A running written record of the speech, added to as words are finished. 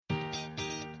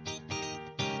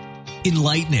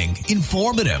Enlightening,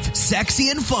 informative, sexy,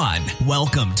 and fun.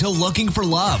 Welcome to Looking for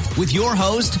Love with your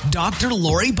host, Dr.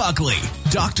 Lori Buckley.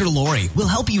 Dr. Lori will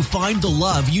help you find the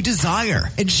love you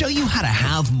desire and show you how to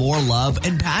have more love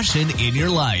and passion in your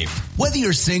life. Whether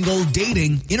you're single,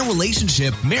 dating, in a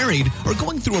relationship, married, or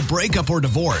going through a breakup or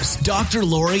divorce, Dr.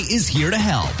 Lori is here to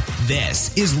help.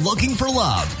 This is Looking for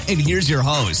Love, and here's your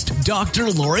host,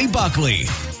 Dr. Lori Buckley.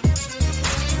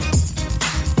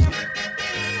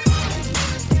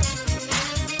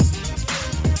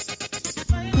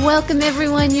 Welcome,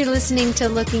 everyone. You're listening to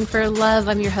Looking for Love.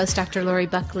 I'm your host, Dr. Lori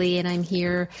Buckley, and I'm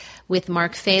here with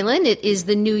Mark Phelan. It is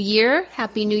the new year.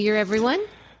 Happy New Year, everyone.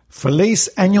 Feliz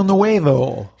Año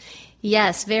Nuevo.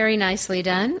 Yes, very nicely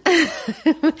done.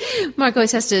 Mark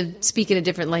always has to speak in a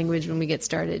different language when we get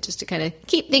started, just to kind of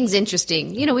keep things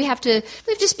interesting. You know, we have to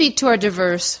speak to our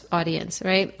diverse audience,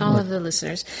 right? All of the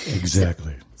listeners.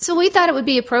 Exactly. So we thought it would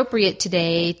be appropriate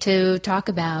today to talk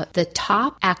about the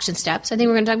top action steps. I think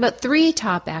we're going to talk about 3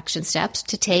 top action steps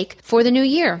to take for the new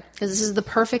year, because this is the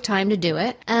perfect time to do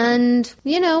it. And,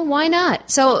 you know, why not?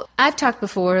 So I've talked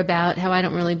before about how I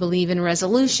don't really believe in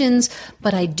resolutions,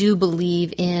 but I do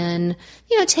believe in,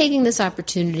 you know, taking this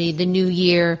opportunity, the new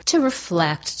year, to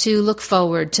reflect, to look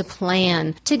forward, to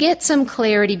plan, to get some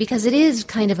clarity, because it is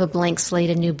kind of a blank slate,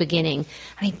 a new beginning.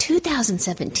 I mean,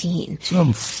 2017. It's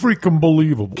freaking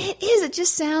believable. It is. It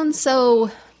just sounds so,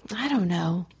 I don't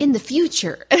know, in the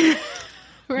future. Right?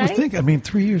 Well,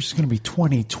 3 years is going to be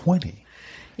 2020.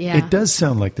 Yeah. It does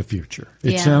sound like the future.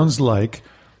 It Yeah. sounds like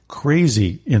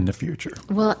crazy in the future.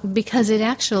 Well, because it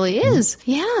actually is.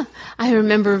 Yeah. I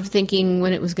remember thinking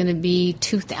when it was going to be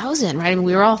 2000, right? I mean,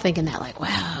 we were all thinking that, like,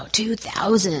 wow,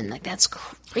 2000, like, that's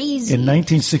crazy. In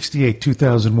 1968,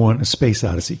 2001, A Space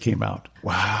Odyssey came out.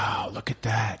 Wow, look at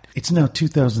that. It's now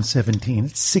 2017.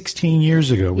 It's 16 years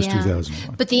ago was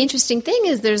 2001. But the interesting thing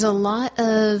is there's a lot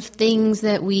of things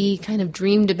that we kind of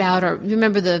dreamed about. Or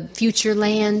remember the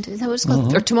Futureland? Is that what it's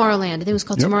called? Or Tomorrowland. I think it was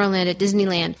called Tomorrowland at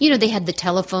Disneyland. You know, they had the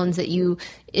telephones that you,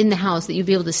 in the house, that you'd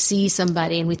be able to see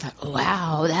somebody. And we thought,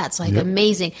 wow, that's like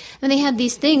amazing. And they had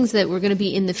these things that were going to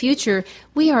be in the future.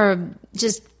 We are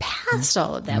just past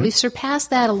all of that. We've surpassed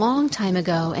that a long time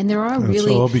ago. And there are It's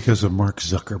all because of Mark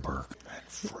Zuckerberg.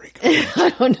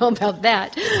 I don't know about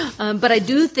that. But I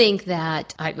do think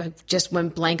that I just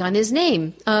went blank on his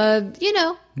name.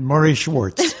 Murray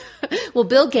Schwartz. Well,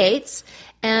 Bill Gates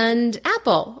and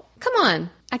Apple. Come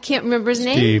on. I can't remember his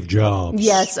name. Steve Jobs.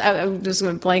 Yes, I just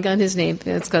went blank on his name.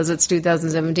 It's because it's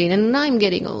 2017, and I'm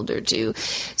getting older, too.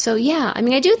 So, yeah, I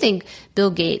mean, I do think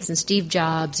Bill Gates and Steve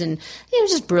Jobs and, you know,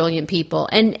 just brilliant people.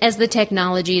 And as the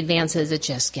technology advances, it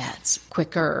just gets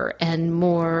quicker and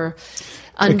more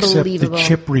unbelievable. Except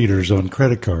the chip readers on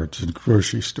credit cards in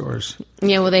grocery stores.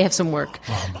 Yeah, well, they have some work.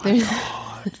 Oh, my God.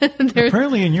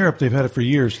 Apparently in Europe, they've had it for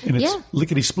years, and it's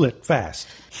lickety-split fast.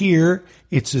 Here,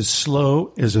 it's as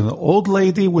slow as an old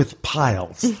lady with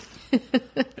piles.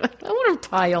 What are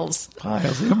piles?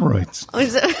 Piles, hemorrhoids.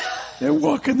 They're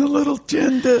walking the little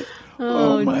gender.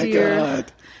 Oh my dear.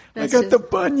 God. That's I got the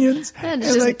bunions. That's and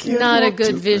I just can't not a walk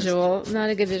good too visual. Not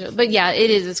a good visual. But yeah, it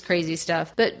is. It's crazy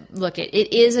stuff. But look,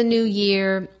 it is a new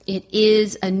year. It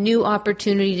is a new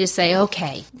opportunity to say,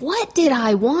 okay, what did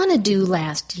I want to do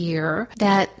last year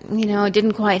that, you know, it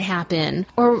didn't quite happen?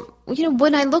 Or, you know,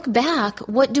 when I look back,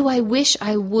 what do I wish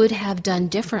I would have done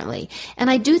differently? And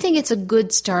I do think it's a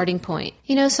good starting point.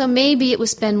 You know, so maybe it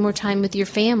was spend more time with your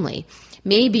family.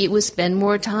 Maybe it was spend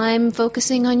more time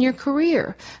focusing on your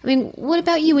career. I mean, what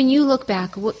about you? When you look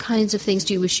back, what kinds of things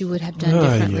do you wish you would have done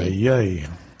differently?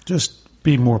 Just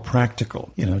be more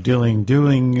practical. You know,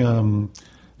 doing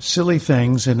silly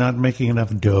things and not making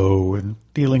enough dough and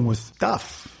dealing with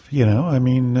stuff. You know, I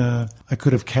mean, I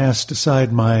could have cast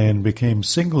aside and became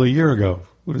single a year ago.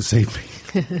 Would have saved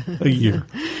me a year.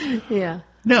 Yeah.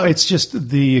 No, it's just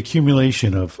the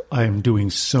accumulation of I'm doing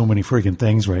so many friggin'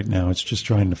 things right now. It's just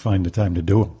trying to find the time to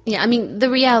do them. Yeah, I mean, the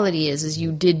reality is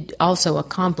you did also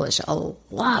accomplish a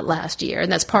lot last year,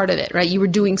 and that's part of it, right? You were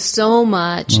doing so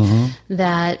much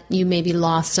that you maybe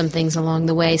lost some things along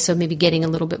the way, so maybe getting a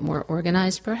little bit more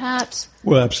organized, perhaps?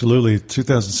 Well, absolutely.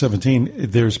 2017,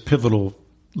 there's pivotal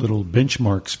little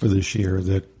benchmarks for this year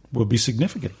that will be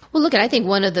significant. Well, look, I think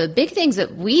one of the big things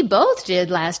that we both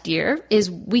did last year is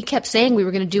we kept saying we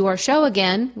were going to do our show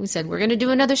again. We said, we're going to do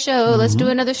another show. Let's do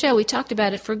another show. We talked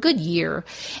about it for a good year,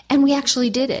 and we actually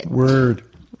did it. Word.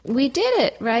 We did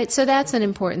it, right? So that's an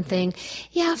important thing.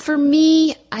 Yeah, for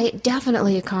me, I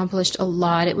definitely accomplished a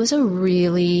lot. It was a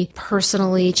really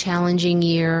personally challenging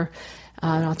year.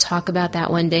 And I'll talk about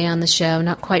that one day on the show.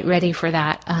 Not quite ready for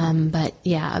that. But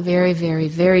yeah, a very, very,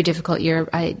 very difficult year.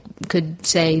 I could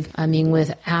say,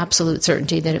 with absolute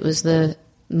certainty that it was the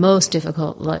most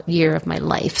difficult year of my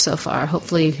life so far.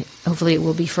 Hopefully it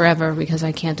will be forever, because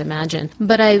I can't imagine.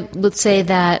 But I would say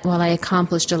that while I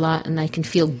accomplished a lot and I can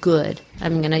feel good,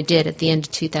 and I did at the end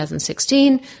of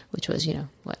 2016, which was, a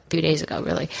few days ago,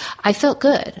 really, I felt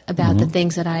good about the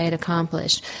things that I had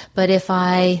accomplished. But if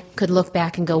I could look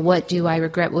back and go, what do I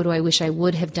regret? What do I wish I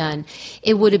would have done?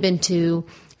 It would have been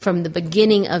from the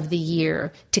beginning of the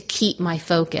year to keep my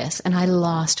focus, and I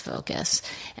lost focus.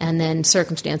 And then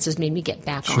circumstances made me get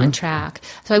back on track.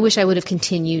 So I wish I would have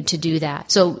continued to do that.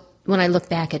 So when I look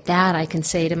back at that, I can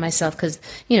say to myself, because,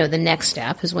 the next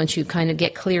step is once you kind of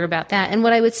get clear about that. And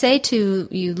what I would say to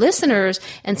you listeners,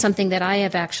 and something that I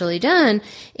have actually done,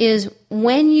 is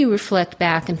when you reflect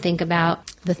back and think about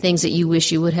the things that you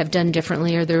wish you would have done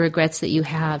differently or the regrets that you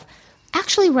have,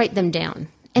 actually write them down.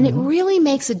 And it really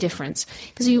makes a difference,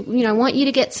 because I want you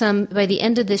to get by the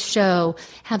end of this show,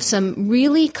 have some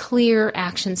really clear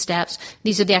action steps.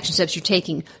 These are the action steps you're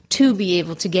taking to be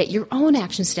able to get your own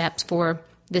action steps for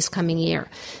this coming year.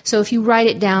 So if you write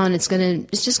it down, it's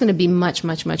just going to be much,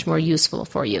 much, much more useful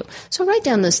for you. So write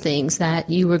down those things that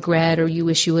you regret or you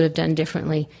wish you would have done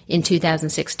differently in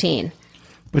 2016.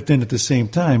 But then at the same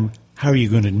time, how are you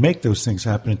going to make those things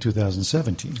happen in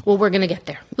 2017? Well, we're going to get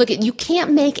there. Look, you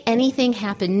can't make anything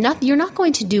happen. You're not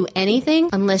going to do anything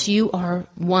unless you are,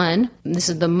 one, this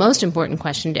is the most important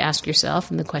question to ask yourself,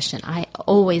 and the question I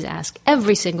always ask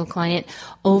every single client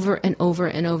over and over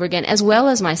and over again, as well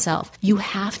as myself. You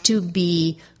have to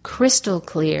be crystal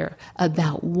clear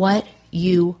about what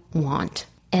you want,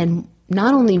 and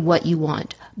not only what you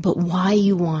want, but why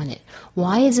you want it.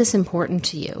 Why is this important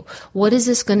to you? What is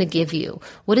this going to give you?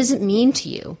 What does it mean to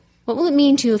you? What will it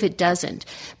mean to you if it doesn't?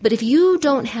 But if you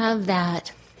don't have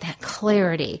that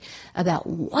clarity about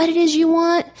what it is you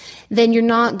want, then you're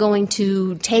not going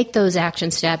to take those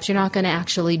action steps. You're not going to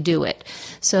actually do it.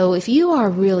 So if you are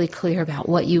really clear about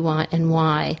what you want and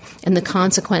why, and the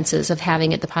consequences of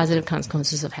having it, the positive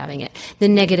consequences of having it, the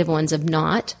negative ones of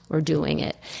not or doing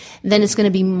it, then it's going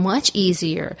to be much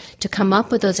easier to come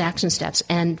up with those action steps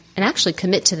and actually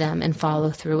commit to them and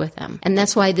follow through with them. And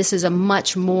that's why this is a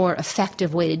much more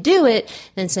effective way to do it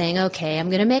than saying, okay, I'm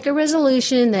going to make a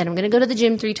resolution that I'm going to go to the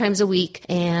gym 3 times a week,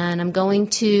 and I'm going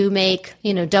to make,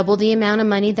 double the amount of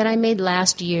money that I made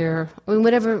last year.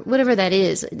 Whatever that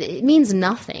is, it means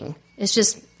nothing. It's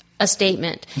just a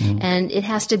statement. And it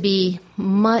has to be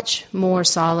much more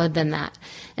solid than that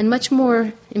and much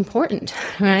more important,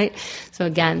 right? So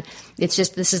again, this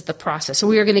is the process. So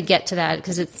we are going to get to that,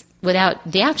 because it's without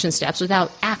the action steps,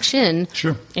 without action,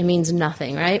 it means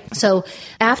nothing, right? So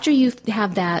after you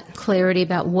have that clarity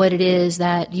about what it is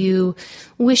that you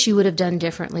wish you would have done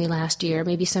differently last year,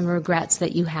 maybe some regrets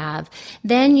that you have,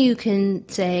 then you can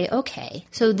say, okay,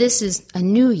 so this is a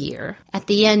new year. At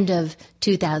the end of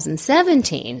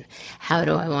 2017, how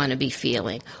do I want to be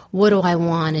feeling? What do I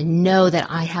want to know that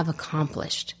I have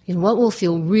accomplished? And what will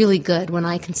feel really good when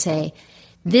I can say,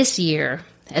 this year,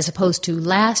 as opposed to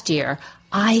last year,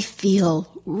 I feel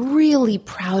really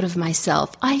proud of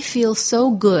myself. I feel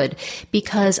so good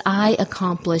because I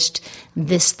accomplished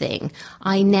this thing.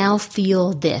 I now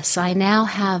feel this. I now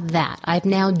have that. I've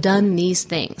now done these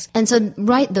things. And so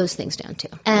write those things down too.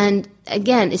 And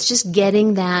again, it's just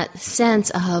getting that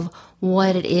sense of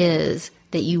what it is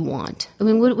that you want.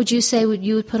 What would you say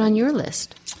you would put on your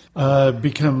list?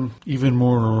 Become even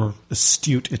more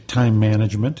astute at time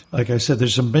management. Like I said,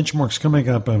 there's some benchmarks coming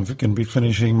up. I'm going to be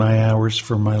finishing my hours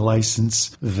for my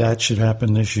license. That should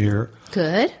happen this year.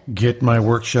 Good. Get my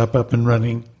workshop up and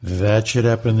running. That should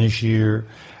happen this year.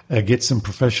 Get some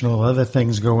professional other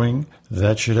things going.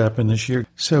 That should happen this year.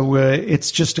 So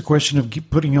it's just a question of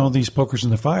putting all these pokers in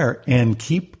the fire and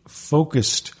keep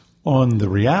focused on the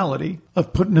reality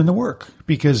of putting in the work.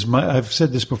 Because I've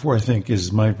said this before, I think,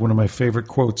 one of my favorite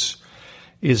quotes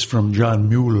is from John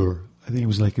Mueller. I think it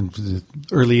was like in the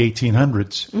early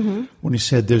 1800s, when he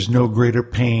said, there's no greater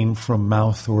pain from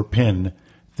mouth or pen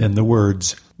than the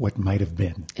words, what might have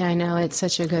been. I know, it's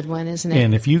such a good one, isn't it?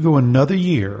 And if you go another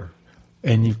year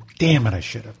and you, damn it, I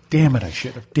should have, damn it, I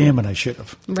should have, damn it, I should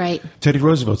have. Right. Teddy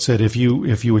Roosevelt said, if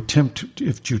you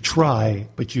try,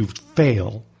 but you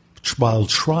fail while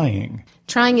trying,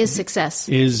 Trying is success.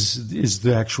 Is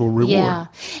the actual reward. Yeah.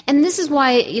 And this is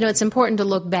why, it's important to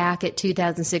look back at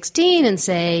 2016 and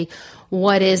say,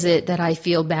 what is it that I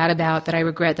feel bad about, that I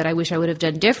regret, that I wish I would have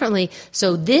done differently?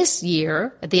 So this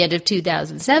year, at the end of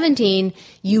 2017,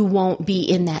 you won't be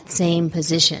in that same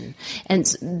position. And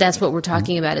that's what we're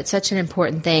talking about. It's such an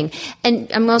important thing.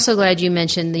 And I'm also glad you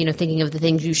mentioned, thinking of the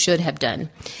things you should have done.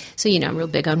 So, I'm real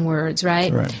big on words,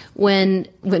 right? Right. When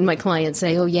my clients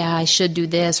say, oh, yeah, I should do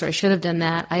this or I should have done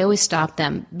that, I always stop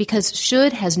them because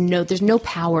should there's no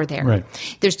power there. Right.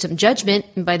 There's some judgment.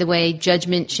 And by the way,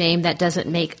 judgment, shame, that doesn't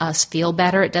make us feel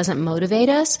better. It doesn't motivate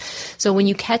us. So when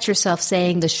you catch yourself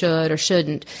saying the should or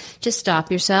shouldn't, just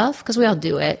stop yourself, because we all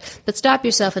do it, but stop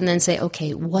yourself and then say,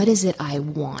 okay, what is it I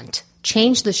want?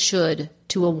 Change the should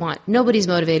to a want. Nobody's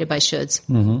motivated by shoulds.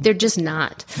 Mm-hmm. They're just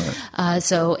not.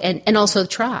 Right. And also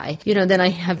try. Then I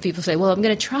have people say, well, I'm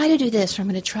going to try to do this or I'm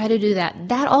going to try to do that.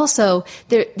 That also,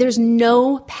 there's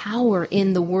no power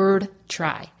in the word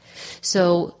try.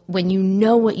 So when you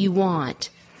know what you want,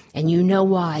 and you know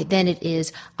why, then it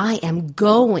is, I am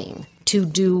going to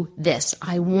do this.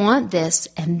 I want this,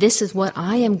 and this is what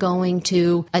I am going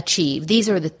to achieve. These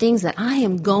are the things that I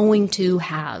am going to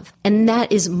have. And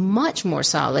that is much more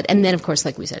solid. And then, of course,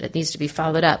 like we said, it needs to be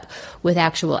followed up with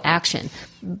actual action.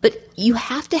 But you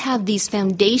have to have these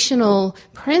foundational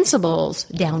principles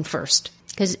down first,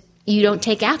 because you don't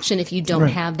take action if you don't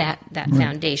have that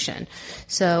foundation.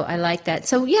 So I like that.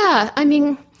 So, yeah,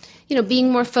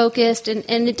 being more focused,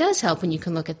 and it does help when you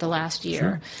can look at the last year.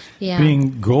 Sure. Yeah.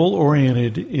 Being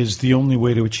goal-oriented is the only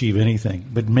way to achieve anything,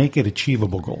 but make it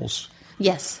achievable goals.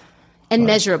 Yes, and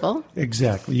measurable.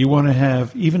 Exactly. You want to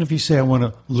have, even if you say, I want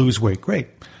to lose weight, great.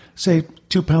 Say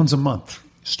 2 pounds a month.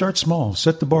 Start small.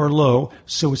 Set the bar low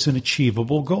so it's an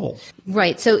achievable goal.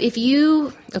 Right. So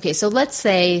so let's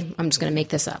say, I'm just going to make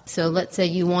this up. So let's say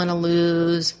you want to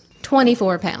lose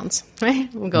 24 pounds,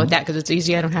 right? We'll go with that because it's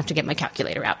easy. I don't have to get my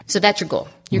calculator out. So that's your goal.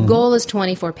 Your goal is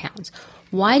 24 pounds.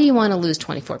 Why do you want to lose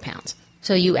 24 pounds?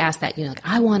 So you ask that,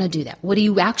 I want to do that. What do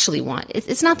you actually want?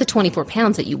 It's not the 24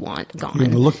 pounds that you want gone. You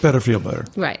want to look better, feel better.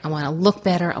 Right. I want to look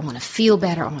better. I want to feel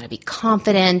better. I want to be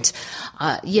confident.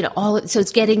 So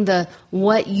it's getting the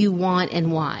what you want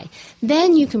and why.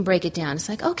 Then you can break it down. It's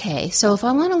like, okay, so if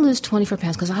I want to lose 24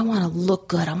 pounds because I want to look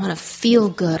good, I want to feel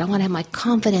good, I want to have my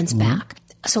confidence back.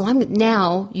 So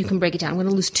now you can break it down. I'm going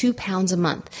to lose 2 pounds a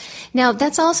month. Now,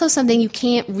 that's also something you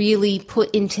can't really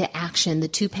put into action, the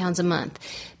 2 pounds a month.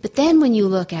 But then when you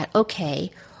look at,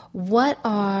 okay, what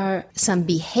are some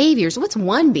behaviors? What's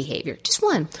one behavior? Just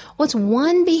one. What's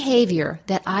one behavior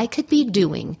that I could be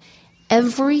doing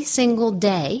every single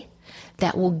day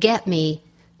that will get me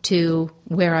to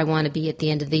where I want to be at the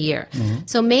end of the year? Mm-hmm.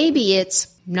 So maybe it's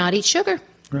not eat sugar.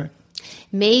 Right.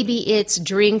 Maybe it's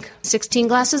drink 16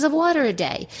 glasses of water a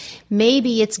day.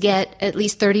 Maybe it's get at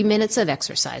least 30 minutes of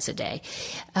exercise a day.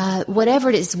 Whatever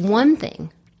it is, one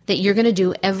thing that you're going to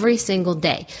do every single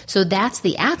day. So that's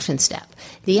the action step.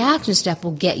 The action step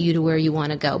will get you to where you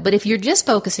want to go. But if you're just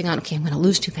focusing on, okay, I'm going to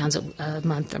lose 2 pounds a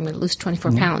month, I'm going to lose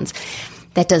 24 pounds,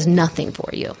 that does nothing for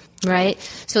you, right?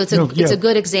 So it's a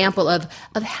good example of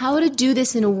how to do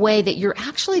this in a way that you're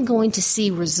actually going to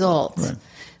see results,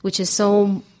 which is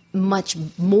so much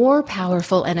more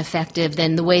powerful and effective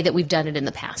than the way that we've done it in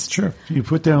the past. Sure. You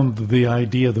put down the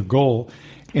idea, the goal,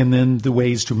 and then the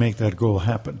ways to make that goal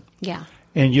happen. Yeah.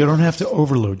 And you don't have to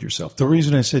overload yourself. The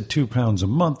reason I said 2 pounds a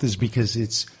month is because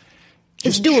it's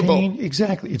doable.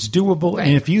 Exactly. It's doable. Right.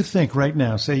 And if you think right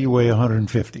now, say you weigh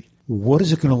 150, what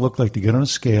is it going to look like to get on a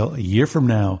scale a year from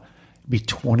now, be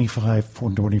 25,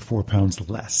 24 pounds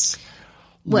less?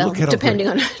 Well, depending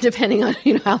on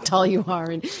how tall you are,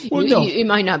 and it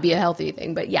might not be a healthy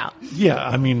thing, but yeah. Yeah,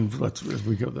 I mean,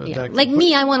 we go there. Yeah. Like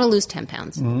me, I want to lose 10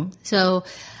 pounds. Mm-hmm. So,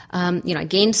 I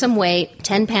gained some weight,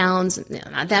 10 pounds,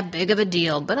 not that big of a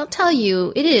deal, but I'll tell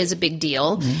you, it is a big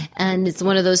deal, and it's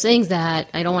one of those things that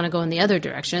I don't want to go in the other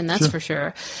direction. That's for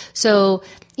sure. So,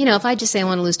 if I just say I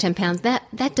want to lose 10 pounds,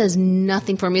 that does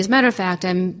nothing for me. As a matter of fact,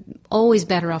 I'm always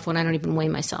better off when I don't even weigh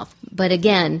myself. But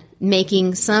again,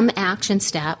 making some action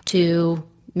step to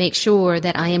make sure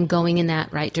that I am going in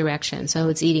that right direction. So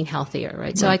it's eating healthier,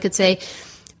 right? So I could say,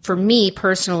 for me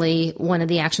personally, one of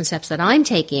the action steps that I'm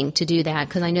taking to do that,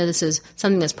 because I know this is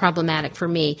something that's problematic for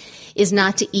me, is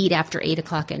not to eat after 8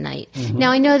 o'clock at night. Mm-hmm.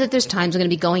 Now, I know that there's times I'm going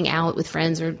to be going out with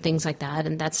friends or things like that,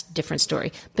 and that's a different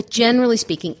story. But generally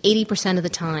speaking, 80% of the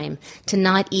time, to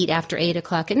not eat after 8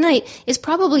 o'clock at night is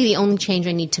probably the only change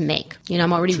I need to make.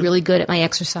 I'm already really good at my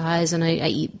exercise, and I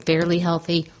eat fairly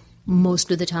healthy.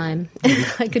 most of the time.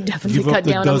 I could definitely Give cut up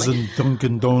the down dozen on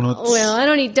Dunkin' Donuts. Well, I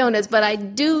don't eat donuts, but I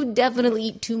do definitely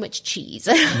eat too much cheese.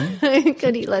 I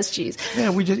could eat less cheese.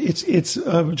 Yeah, it's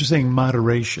we're just saying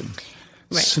moderation.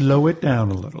 Right. Slow it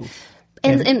down a little.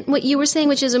 And what you were saying,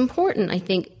 which is important, I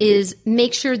think, is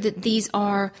make sure that these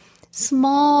are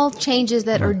small changes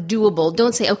that are doable.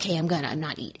 Don't say, okay, I'm going to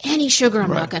not eat any sugar.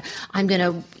 I'm going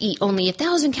to eat only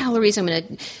 1,000 calories. I'm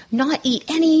going to not eat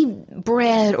any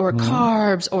bread or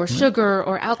carbs or sugar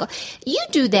or alcohol. You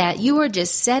do that, you are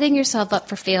just setting yourself up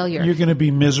for failure. You're going to be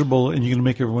miserable, and you're going to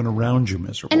make everyone around you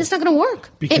miserable. And it's not going to work.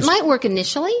 It might work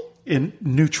initially.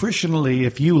 Nutritionally,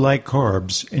 if you like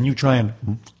carbs and you try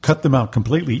and cut them out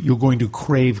completely, you're going to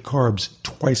crave carbs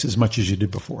twice as much as you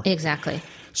did before. Exactly.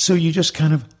 So you just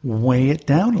kind of weigh it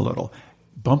down a little.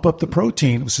 Bump up the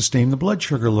protein, sustain the blood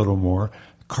sugar a little more.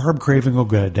 Carb craving will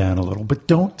go down a little. But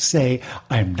don't say,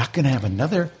 I'm not going to have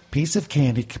another piece of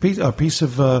candy, a piece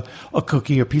of a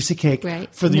cookie or piece of cake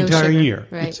for the entire year.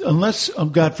 Right. Unless,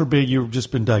 God forbid, you've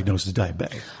just been diagnosed as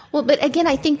diabetic. Well, but again,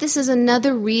 I think this is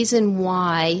another reason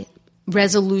why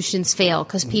resolutions fail,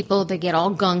 because people, they get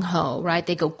all gung-ho, right?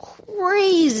 They go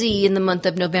crazy in the month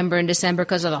of November and December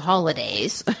because of the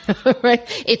holidays, right?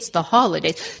 It's the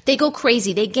holidays. They go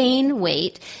crazy. They gain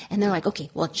weight, and they're like, okay,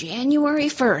 well, January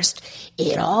 1st,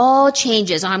 it all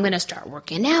changes. I'm going to start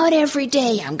working out every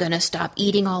day. I'm going to stop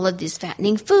eating all of these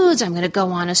fattening foods. I'm going to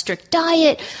go on a strict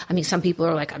diet. I mean, some people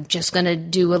are like, I'm just going to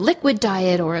do a liquid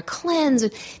diet or a cleanse.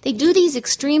 They do these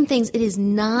extreme things. It is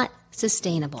not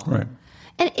sustainable. Right.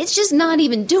 And it's just not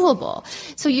even doable.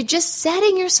 So you're just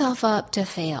setting yourself up to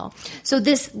fail. So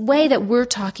this way that we're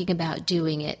talking about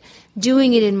doing it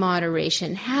in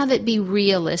moderation, have it be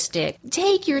realistic.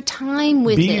 Take your time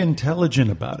with it. Be intelligent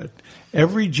about it.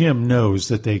 Every gym knows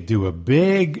that they do a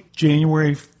big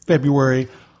January, February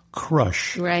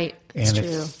crush. Right. And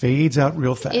it fades out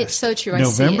real fast. It's so true.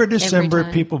 November, I see it December, every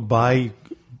time. people buy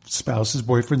spouses,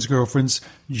 boyfriends, girlfriends,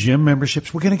 gym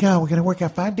memberships. We're going to go. We're going to work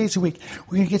out 5 days a week.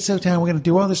 We're going to get so down. We're going to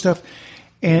do all this stuff.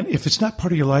 And if it's not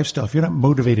part of your lifestyle, if you're not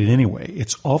motivated anyway,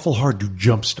 it's awful hard to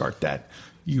jumpstart that.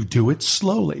 You do it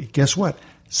slowly. Guess what?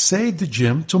 Save the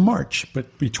gym till March.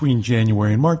 But between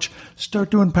January and March,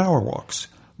 start doing power walks,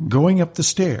 going up the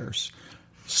stairs,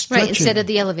 stretching. Right, instead of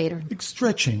the elevator.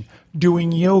 Stretching,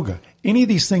 doing yoga. Any of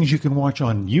these things you can watch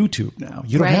on YouTube now.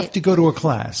 You don't have to go to a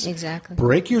class. Exactly.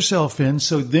 Break yourself in,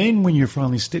 so then when you're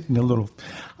finally sitting a little,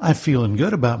 I'm feeling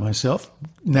good about myself,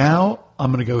 now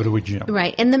I'm going to go to a gym.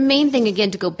 Right. And the main thing,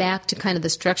 again, to go back to kind of the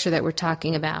structure that we're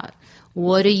talking about,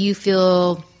 what do you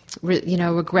feel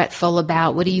regretful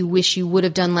about? What do you wish you would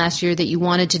have done last year that you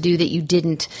wanted to do that you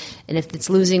didn't? And if it's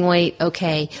losing weight,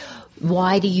 okay.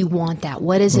 Why do you want that?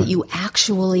 What is it you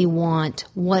actually want?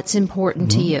 What's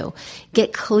important to you?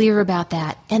 Get clear about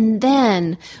that. And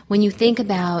then when you think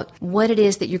about what it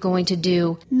is that you're going to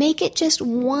do, make it just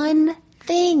one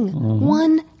thing,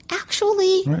 one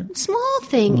actually small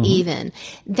thing even.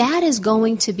 That is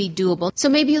going to be doable. So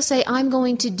maybe you'll say, I'm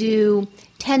going to do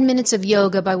 10 minutes of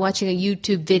yoga by watching a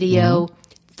YouTube video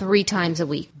 3 times a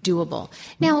week. Doable.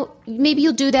 Now, maybe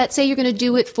you'll do that. Say you're going to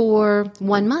do it for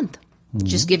 1 month.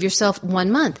 Just give yourself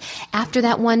 1 month. After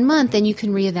that 1 month, then you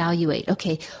can reevaluate.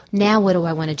 Okay, now what do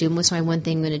I want to do? What's my one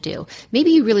thing I'm going to do?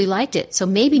 Maybe you really liked it. So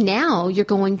maybe now you're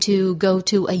going to go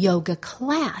to a yoga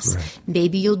class. Right.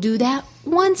 Maybe you'll do that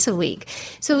once a week.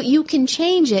 So you can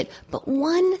change it, but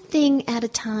one thing at a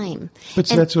time. But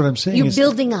so that's what I'm saying. You're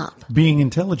building up. Being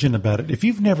intelligent about it. If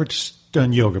you've never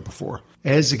done yoga before,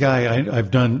 as a guy,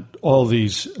 I've done all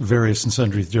these various and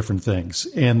sundry different things.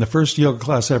 And the first yoga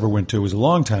class I ever went to was a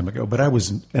long time ago, but I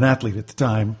was an athlete at the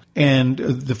time. And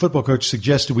the football coach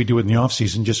suggested we do it in the off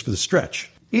season just for the stretch.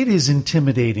 It is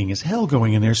intimidating as hell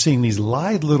going in there, seeing these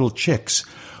lithe little chicks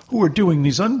who are doing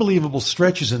these unbelievable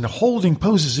stretches and holding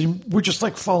poses, and we're just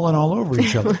like falling all over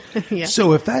each other. Yeah.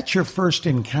 So if that's your first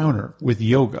encounter with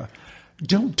yoga,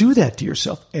 don't do that to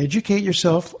yourself. Educate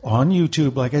yourself on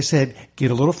YouTube. Like I said, get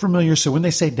a little familiar. So when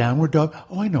they say downward dog,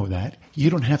 I know that.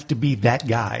 You don't have to be that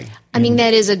guy. I mean,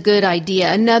 that is a good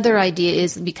idea. Another idea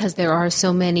is, because there are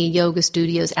so many yoga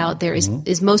studios out there,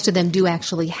 is most of them do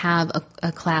actually have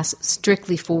a class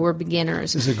strictly for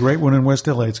beginners. There's a great one in West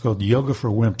LA. It's called Yoga for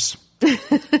Wimps.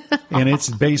 And it's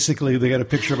basically, they got a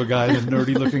picture of a guy, a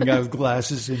nerdy looking guy with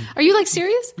glasses. And, are you like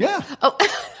serious? Yeah. Oh.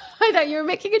 I thought you were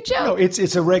making a joke. No,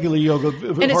 it's a regular yoga,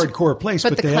 hardcore place,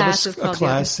 but they have a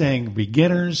class saying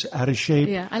beginners, out of shape.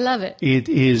 Yeah, I love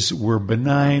it. We're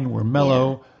benign, we're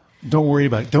mellow. Yeah. Don't worry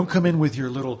about it. Don't come in with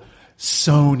your little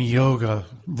sewn yoga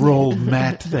roll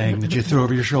mat thing that you throw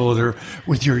over your shoulder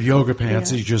with your yoga pants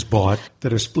that you just bought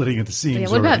that are splitting at the seams. Yeah,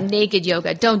 what about naked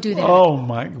yoga? Don't do that. Oh,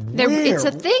 my. It's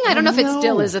a thing. I don't know if it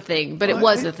still is a thing, but it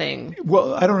was a thing.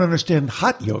 Well, I don't understand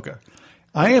hot yoga.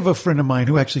 I have a friend of mine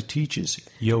who actually teaches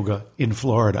yoga in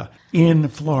Florida,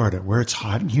 where it's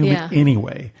hot and humid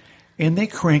anyway. And they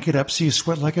crank it up so you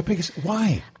sweat like a pig.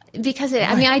 Why? Because,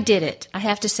 I did it. I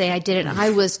have to say I did it. I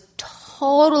was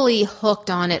totally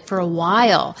hooked on it for a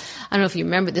while. I don't know if you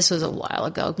remember, this was a while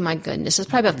ago. My goodness, it was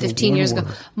probably about 15 years ago.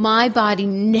 My body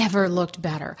never looked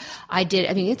better.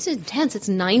 It's intense. It's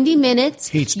 90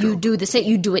 minutes. You do the same.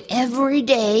 You do it every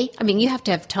day. You have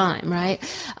to have time, right?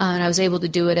 And I was able to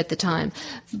do it at the time.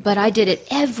 But I did it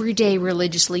every day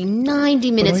religiously, 90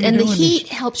 minutes. And the heat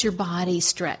helps your body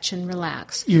stretch and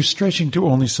relax. You're stretching to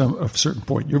only a certain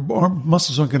point. Your arm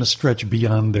muscles aren't going to stretch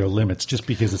beyond their limits just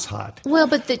because it's hot. Well,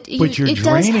 but you're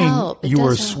draining. You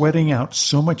are sweating out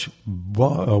so much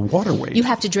water weight. You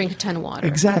have to drink a ton of water.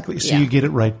 Exactly. So you get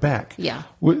it right back. Yeah.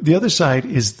 The other side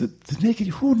is the naked.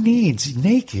 Who needs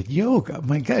naked yoga?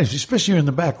 My gosh, especially in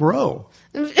the back row.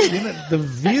 The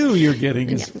view you're getting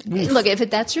is... Look, if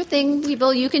that's your thing,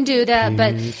 people, you can do that.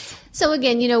 But so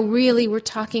again, really we're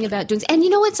talking about doing... And you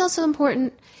know what's also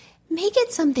important? Make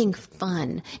it something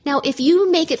fun. Now, if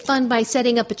you make it fun by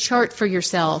setting up a chart for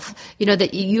yourself,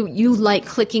 that you like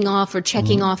clicking off or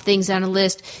checking off things on a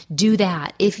list, do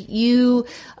that. If you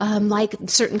like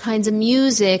certain kinds of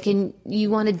music and you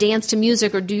want to dance to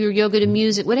music or do your yoga to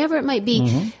music, whatever it might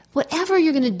be, whatever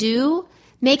you're going to do,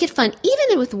 make it fun,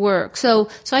 even with work. So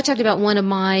I talked about one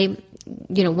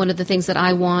of the things that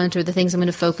I want or the things I'm going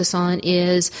to focus on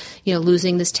is,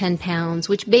 losing this 10 pounds,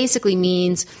 which basically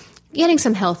means getting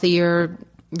some healthier,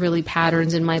 really,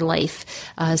 patterns in my life,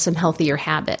 some healthier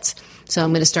habits. So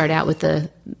I'm going to start out with the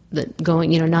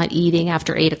going, not eating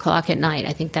after 8 o'clock at night.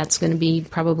 I think that's going to be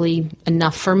probably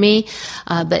enough for me.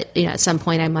 But, at some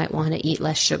point I might want to eat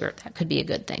less sugar. That could be a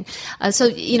good thing. So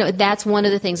that's one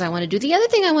of the things I want to do. The other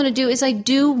thing I want to do is I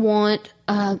do want,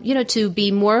 to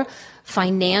be more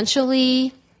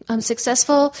financially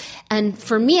successful. And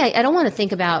for me, I don't want to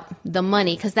think about the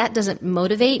money because that doesn't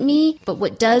motivate me. But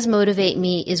what does motivate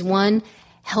me is, one,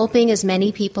 helping as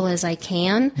many people as I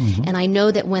can. And I know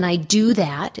that when I do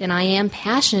that, and I am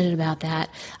passionate about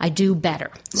that, I do better.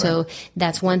 Right. So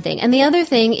that's one thing. And the other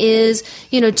thing is,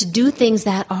 to do things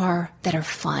that are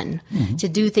fun, to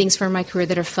do things for my career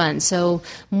that are fun. So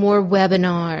more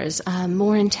webinars,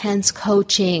 more intense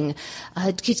coaching,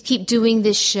 keep doing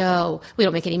this show. We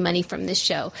don't make any money from this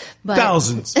show, but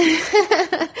thousands.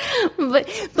 but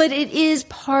it is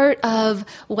part of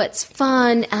what's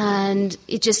fun, and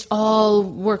it just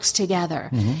all works together,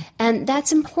 and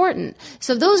that's important.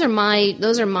 So those are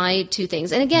my two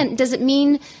things. And again, does it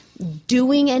mean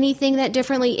doing anything that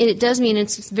differently? It does mean,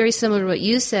 it's very similar to what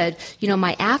you said.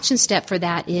 My action step for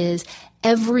that is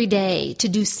every day to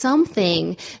do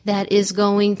something that is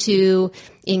going to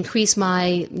increase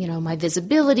my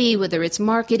visibility, whether it's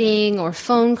marketing or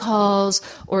phone calls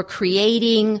or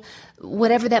creating,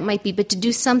 whatever that might be, but to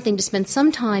do something, to spend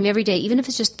some time every day, even if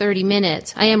it's just 30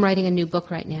 minutes. I am writing a new book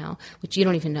right now, which you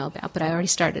don't even know about, but I already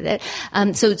started it.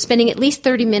 So spending at least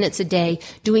 30 minutes a day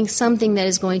doing something that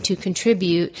is going to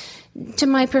contribute to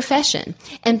my profession.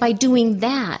 And by doing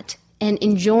that and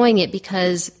enjoying it,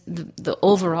 because the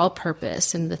overall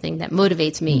purpose and the thing that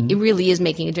motivates me, it really is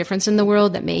making a difference in the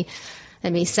world. That may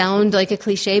sound like a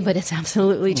cliche, but it's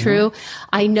absolutely true.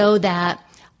 I know that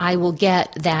I will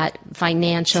get that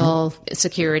financial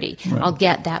security. Right. I'll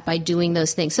get that by doing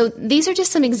those things. So these are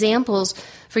just some examples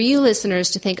for you listeners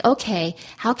to think, okay,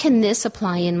 how can this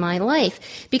apply in my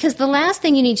life? Because the last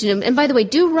thing you need to do, and by the way,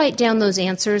 do write down those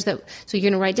answers. So you're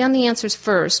going to write down the answers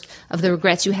first of the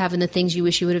regrets you have and the things you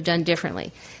wish you would have done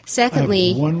differently. Secondly,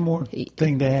 I have one more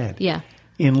thing to add. Yeah.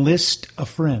 Enlist a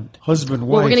friend, husband, wife,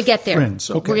 well, we're going to get there. Friends.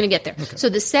 Okay. We're going to get there. Okay. So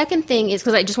the second thing is,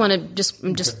 because I just want to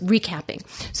I'm just recapping.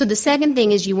 So the second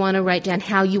thing is you want to write down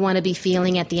how you want to be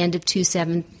feeling at the end of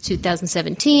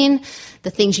 2017, the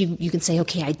things you can say,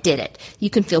 okay, I did it. You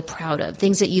can feel proud of,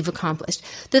 things that you've accomplished.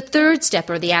 The third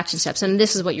step are the action steps, and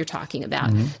this is what you're talking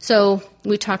about. So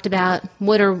we talked about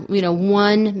what are,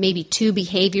 one, maybe two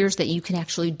behaviors that you can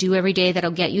actually do every day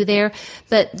that'll get you there.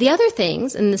 But the other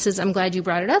things, and this is, I'm glad you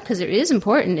brought it up because it is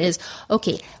important, is,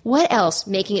 okay, what else?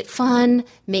 Making it fun,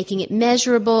 making it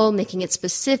measurable, making it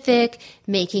specific,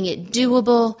 making it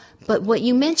doable. But what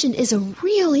you mentioned is a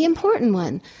really important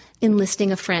one,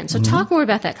 enlisting a friend. So talk more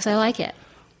about that because I like it.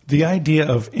 The idea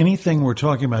of anything we're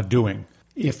talking about doing,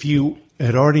 if you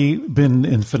had already been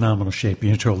in phenomenal shape,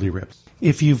 you're totally ripped.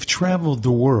 If you've traveled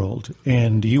the world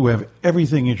and you have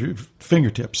everything at your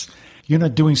fingertips, You're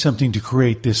not doing something to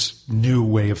create this new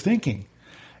way of thinking.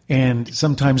 And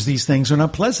sometimes these things are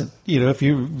not pleasant. If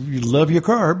you love your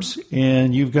carbs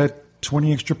and you've got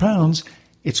 20 extra pounds,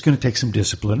 it's going to take some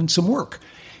discipline and some work.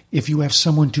 If you have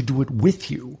someone to do it with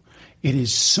you, it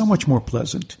is so much more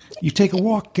pleasant. You take a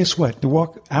walk, guess what? The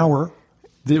walk hour,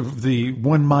 the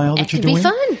 1 mile that you're doing, it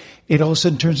can be fun. It all of a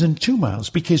sudden turns into 2 miles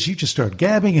because you just start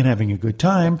gabbing and having a good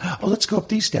time. Oh, let's go up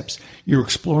these steps. You're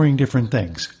exploring different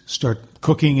things. Start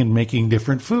cooking and making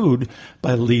different food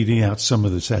by leaving out some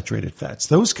of the saturated fats.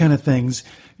 Those kind of things,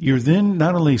 you're then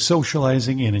not only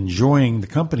socializing and enjoying the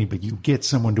company, but you get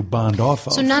someone to bond off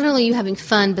of. So not only are you having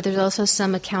fun, but there's also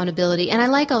some accountability. And I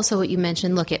like also what you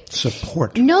mentioned. Look at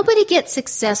support. Nobody gets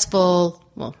successful.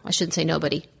 Well, I shouldn't say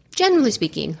nobody. Generally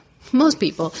speaking, most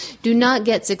people do not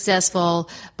get successful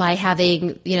by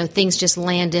having, things just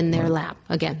land in their lap.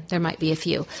 Again, there might be a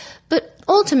few. But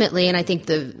ultimately, and I think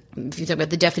if you talk about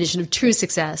the definition of true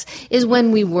success, is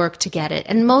when we work to get it.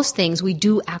 And most things we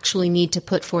do actually need to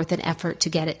put forth an effort to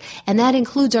get it. And that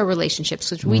includes our relationships,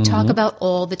 which we talk about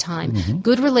all the time.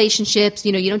 Good relationships,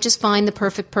 you don't just find the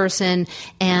perfect person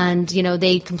and,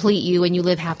 they complete you and you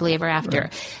live happily ever after.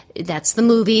 Right. That's the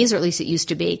movies, or at least it used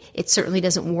to be. It certainly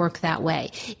doesn't work that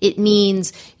way. It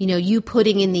means, you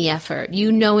putting in the effort, you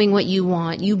knowing what you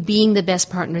want, you being the best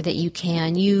partner that you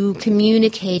can, you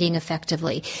communicating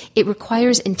effectively. It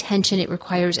requires intention. It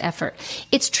requires effort.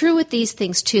 It's true with these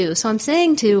things too. So I'm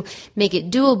saying to make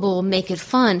it doable, make it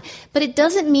fun, but it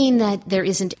doesn't mean that there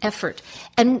isn't effort.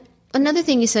 And another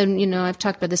thing you said, I've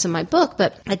talked about this in my book,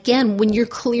 but again, when you're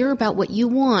clear about what you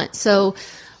want, so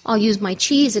I'll use my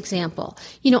cheese example.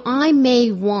 I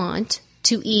may want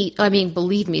to eat,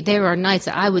 believe me, there are nights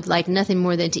that I would like nothing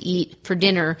more than to eat for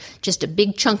dinner just a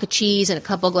big chunk of cheese and a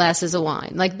couple glasses of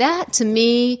wine. Like that, to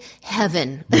me,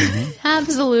 heaven.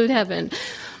 Absolute heaven.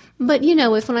 But,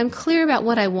 if when I'm clear about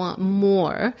what I want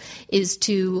more is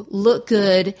to look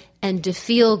good and to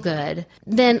feel good,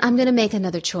 then I'm going to make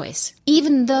another choice.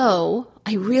 Even though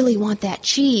I really want that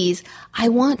cheese, I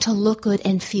want to look good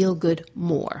and feel good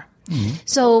more.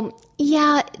 So,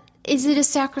 yeah, is it a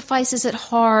sacrifice? Is it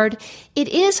hard? It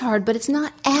is hard, but it's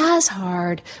not as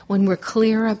hard when we're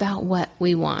clear about what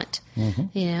we want.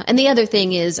 And the other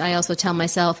thing is, I also tell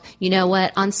myself, you know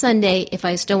what, on Sunday, if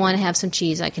I still want to have some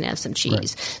cheese, I can have some cheese.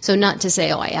 Right. So not to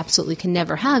say, I absolutely can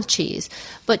never have cheese,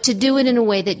 but to do it in a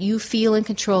way that you feel in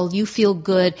control, you feel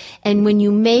good, and when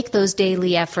you make those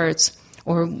daily efforts,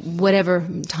 or whatever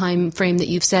time frame that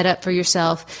you've set up for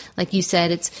yourself. Like you said,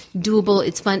 it's doable,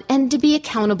 it's fun, and to be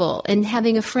accountable, and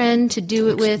having a friend to do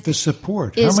it with. The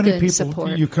support. How many people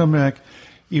support. You come back,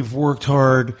 you've worked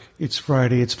hard, it's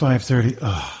Friday, it's 5:30.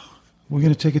 We're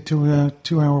going to take a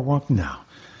 2-hour walk? No.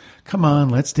 Come on,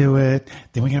 let's do it.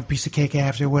 Then we can have a piece of cake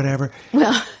after, whatever.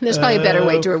 Well, there's probably a better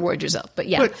way to reward yourself, but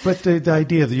yeah. But the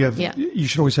idea that you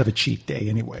should always have a cheat day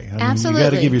anyway. Absolutely. You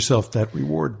got to give yourself that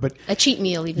reward. But a cheat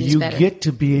meal even is better. You get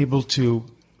to be able to,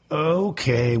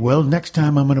 next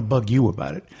time I'm going to bug you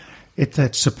about it. It's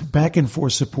that back and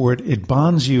forth support. It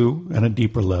bonds you on a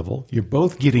deeper level. You're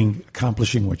both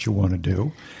accomplishing what you want to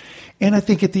do. And I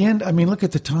think at the end, look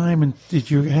at the time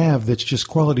that you have that's just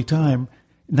quality time.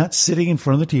 Not sitting in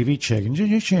front of the TV, checking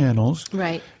your channels.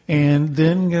 Right. And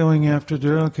then going after,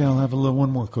 I'll have one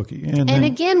more cookie. And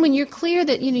again, when you're clear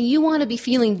that, you want to be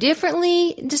feeling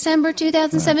differently December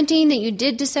 2017 than you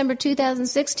did December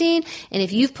 2016, and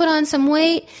if you've put on some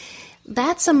weight,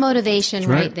 that's a motivation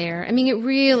right there. It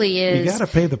really is. You got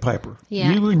to pay the piper.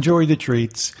 Yeah. You enjoy the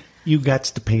treats. You got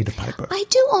to pay the piper. I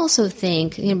do also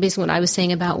think, basically what I was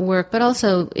saying about work, but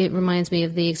also it reminds me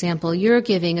of the example you're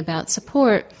giving about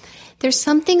support. There's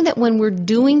something that when we're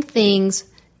doing things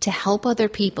to help other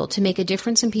people, to make a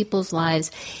difference in people's lives,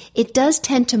 it does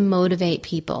tend to motivate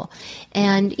people.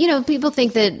 And, people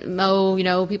think that,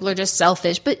 people are just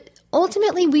selfish. But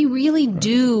ultimately, we really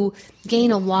do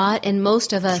gain a lot, and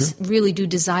most of us really do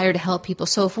desire to help people.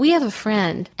 So if we have a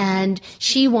friend and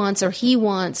she wants or he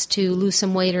wants to lose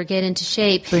some weight or get into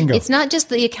shape, Bingo. It's not just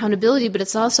the accountability, but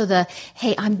it's also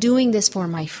hey, I'm doing this for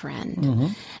my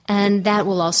friend. And that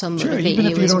will also motivate you as well.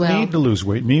 Even if you don't need to lose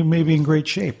weight, you may be in great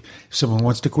shape. Someone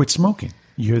wants to quit smoking.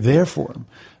 You're there for them.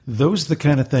 Those are the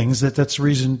kind of things that's the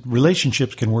reason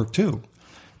relationships can work too.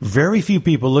 Very few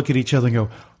people look at each other and go,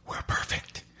 we're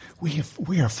perfect.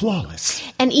 We are flawless.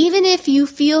 And even if you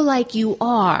feel like you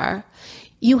are,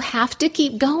 you have to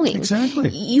keep going. Exactly.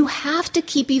 You have to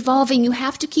keep evolving. You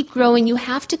have to keep growing. You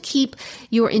have to keep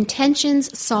your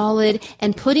intentions solid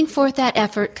and putting forth that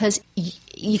effort, because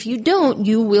if you don't,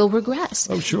 you will regress.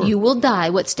 Oh, sure. You will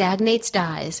die. What stagnates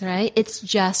dies, right? It's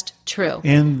just true.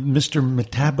 And Mr.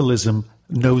 Metabolism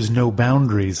knows no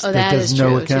boundaries, Oh, that does is know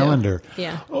true, a calendar. Too.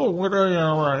 Yeah. Oh, what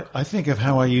I think of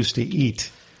how I used to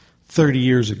eat 30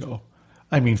 years ago.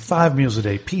 I mean, 5 meals a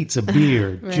day, pizza,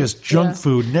 beer, Right. just junk Yeah.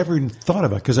 food, never even thought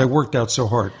about it because I worked out so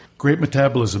hard. Great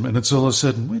metabolism. And it's all of a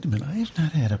sudden, wait a minute, I have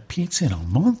not had a pizza in a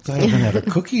month. I haven't had a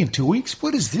cookie in 2 weeks.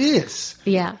 What is this?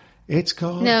 Yeah. It's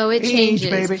called No, it age, changes.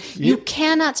 baby. You Yep.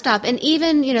 cannot stop. And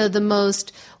even, the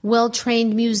most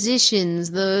well-trained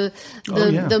musicians, the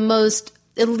yeah. most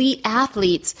elite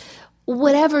athletes,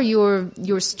 whatever your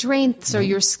strengths or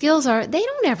your skills are, they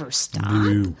don't ever stop.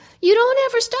 No. You don't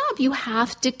ever stop. You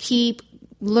have to keep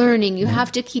learning. You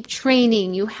have to keep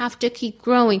training. You have to keep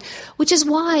growing, which is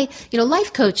why,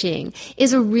 life coaching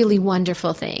is a really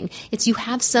wonderful thing. It's you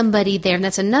have somebody there, and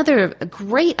that's another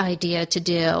great idea to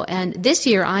do. And this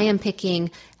year I am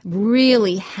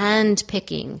really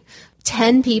hand-picking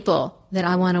 10 people that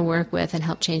I want to work with and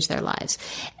help change their lives.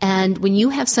 And when you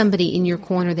have somebody in your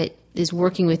corner that is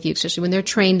working with you, especially when they're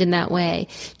trained in that way,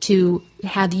 to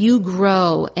have you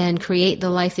grow and create the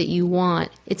life that you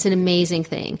want, it's an amazing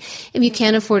thing. If you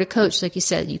can't afford a coach, like you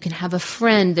said, you can have a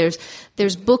friend.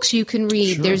 There's books you can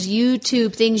read. Sure. There's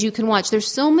YouTube things you can watch.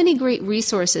 There's so many great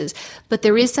resources, but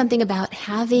there is something about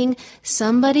having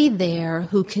somebody there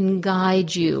who can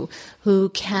guide you, who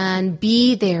can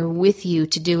be there with you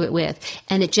to do it with,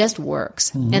 and it just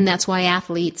works. Mm-hmm. And that's why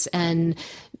athletes and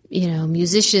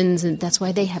musicians, and that's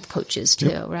why they have coaches too,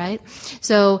 Yep. right?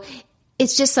 So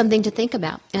it's just something to think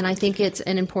about, and I think it's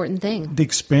an important thing. To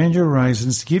expand your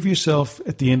horizons, give yourself,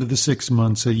 at the end of the 6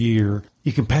 months, a year,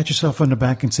 you can pat yourself on the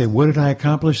back and say, what did I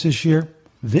accomplish this year?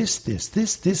 This,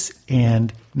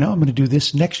 and now I'm going to do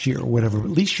this next year or whatever. At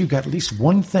least you got at least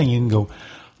one thing. You can go,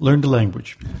 learn the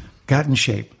language, got in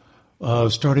shape,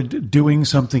 started doing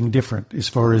something different as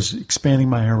far as expanding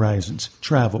my horizons,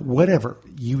 travel, whatever.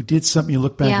 You did something, you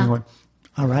look back and you went,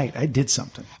 all right, I did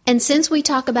something. And since we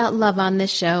talk about love on this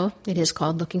show, it is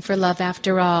called Looking for Love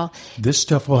after all. This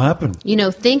stuff will happen.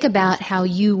 Think about how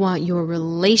you want your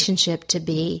relationship to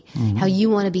be, how you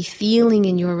want to be feeling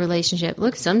in your relationship.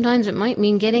 Look, sometimes it might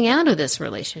mean getting out of this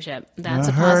relationship. That's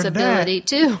a possibility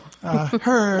too. I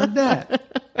heard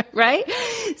that. Right?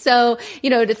 So,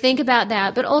 to think about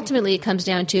that, but ultimately it comes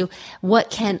down to what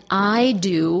can I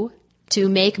do to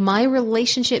make my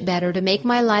relationship better, to make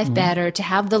my life better, to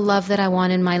have the love that I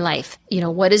want in my life.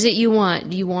 What is it you want?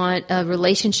 Do you want a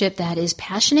relationship that is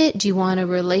passionate? Do you want a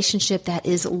relationship that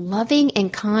is loving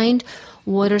and kind?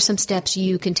 What are some steps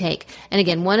you can take? And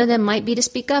again, one of them might be to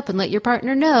speak up and let your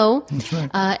partner know. That's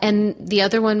right. And the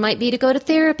other one might be to go to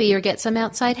therapy or get some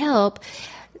outside help.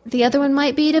 The other one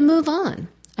might be to move on.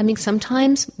 I mean,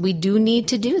 sometimes we do need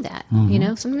to do that.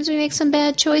 Sometimes we make some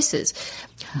bad choices.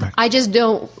 Right. I just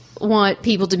don't want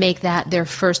people to make that their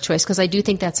first choice, because I do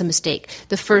think that's a mistake.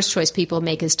 The first choice people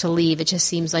make is to leave. It just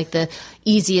seems like the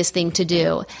easiest thing to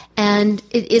do, and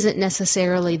it isn't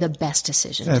necessarily the best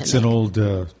decision. That's to make.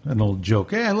 an old joke.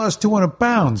 Hey, I lost 200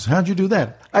 pounds. How'd you do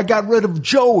that? I got rid of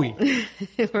Joey,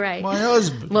 Right. my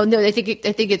husband. Well, no, I think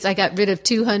it's I got rid of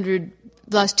 200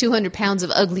 pounds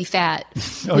of ugly fat.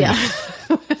 Oh, yeah.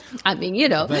 I mean,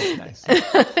 That's nice.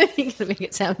 you're gonna make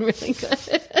it sound really good.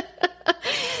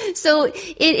 So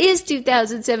it is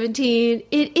 2017.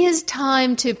 It is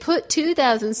time to put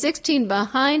 2016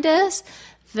 behind us.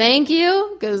 Thank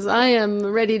you, because I am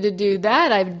ready to do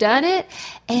that. I've done it.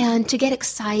 And to get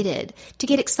excited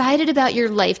about your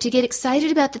life, to get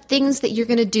excited about the things that you're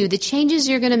going to do, the changes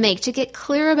you're going to make, to get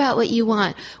clear about what you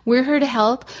want. We're here to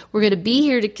help. We're going to be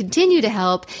here to continue to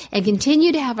help and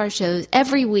continue to have our shows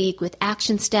every week with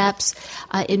action steps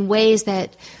in ways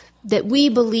that we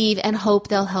believe and hope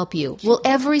they'll help you. Will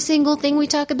every single thing we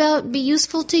talk about be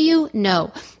useful to you?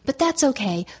 No. But that's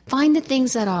okay. Find the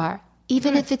things that are.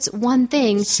 Even if it's one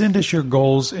thing. Send us your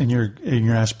goals and your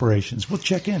aspirations. We'll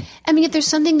check in. I mean, if there's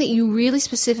something that you really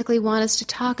specifically want us to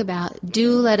talk about,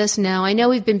 do let us know. I know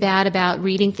we've been bad about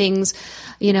reading things,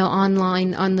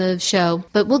 online on the show,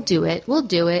 but we'll do it. We'll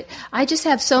do it. I just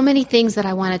have so many things that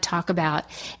I want to talk about.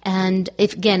 And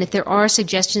if there are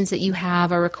suggestions that you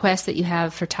have or requests that you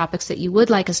have for topics that you would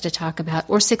like us to talk about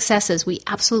or successes, we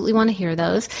absolutely want to hear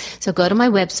those. So go to my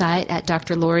website at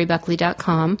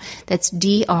drloribuckley.com. That's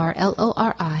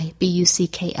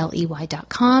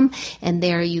DRLORIBUCKLEY.com. And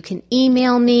there you can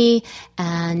email me,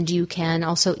 and you can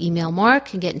also email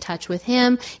Mark and get in touch with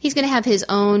him. He's going to have his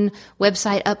own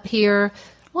website up here.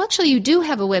 Well, actually, you do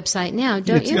have a website now,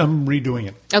 don't you? I'm redoing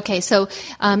it. Okay, so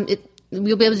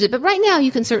we'll be able to do it. But right now,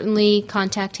 you can certainly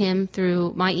contact him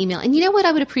through my email. And you know what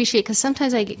I would appreciate, because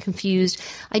sometimes I get confused.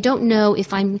 I don't know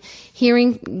if I'm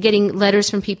getting letters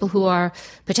from people who are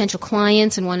potential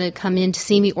clients and want to come in to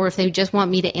see me, or if they just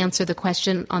want me to answer the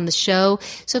question on the show.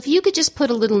 So if you could just put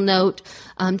a little note,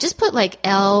 just put like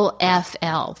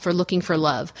LFL for Looking for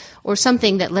Love, or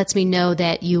something that lets me know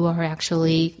that you are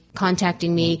actually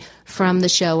contacting me from the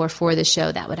show or for the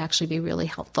show. That would actually be really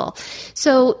helpful.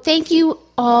 So thank you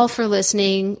all for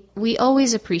listening. We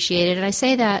always appreciate it. And I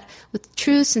say that with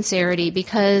true sincerity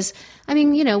because, I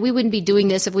mean, you know, we wouldn't be doing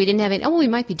this if we didn't have it. Oh, we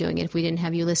might be doing it if we didn't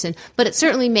have you listen. But it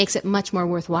certainly makes it much more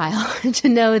worthwhile to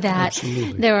know that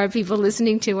there are people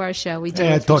listening to our show. We do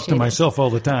I talk to myself all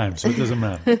the time, so it doesn't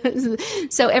matter.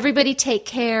 So everybody take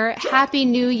care. Happy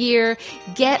New Year.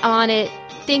 Get on it.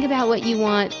 Think about what you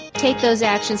want. Take those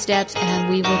action steps, and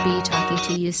we will be talking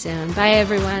to you soon. Bye,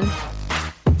 everyone.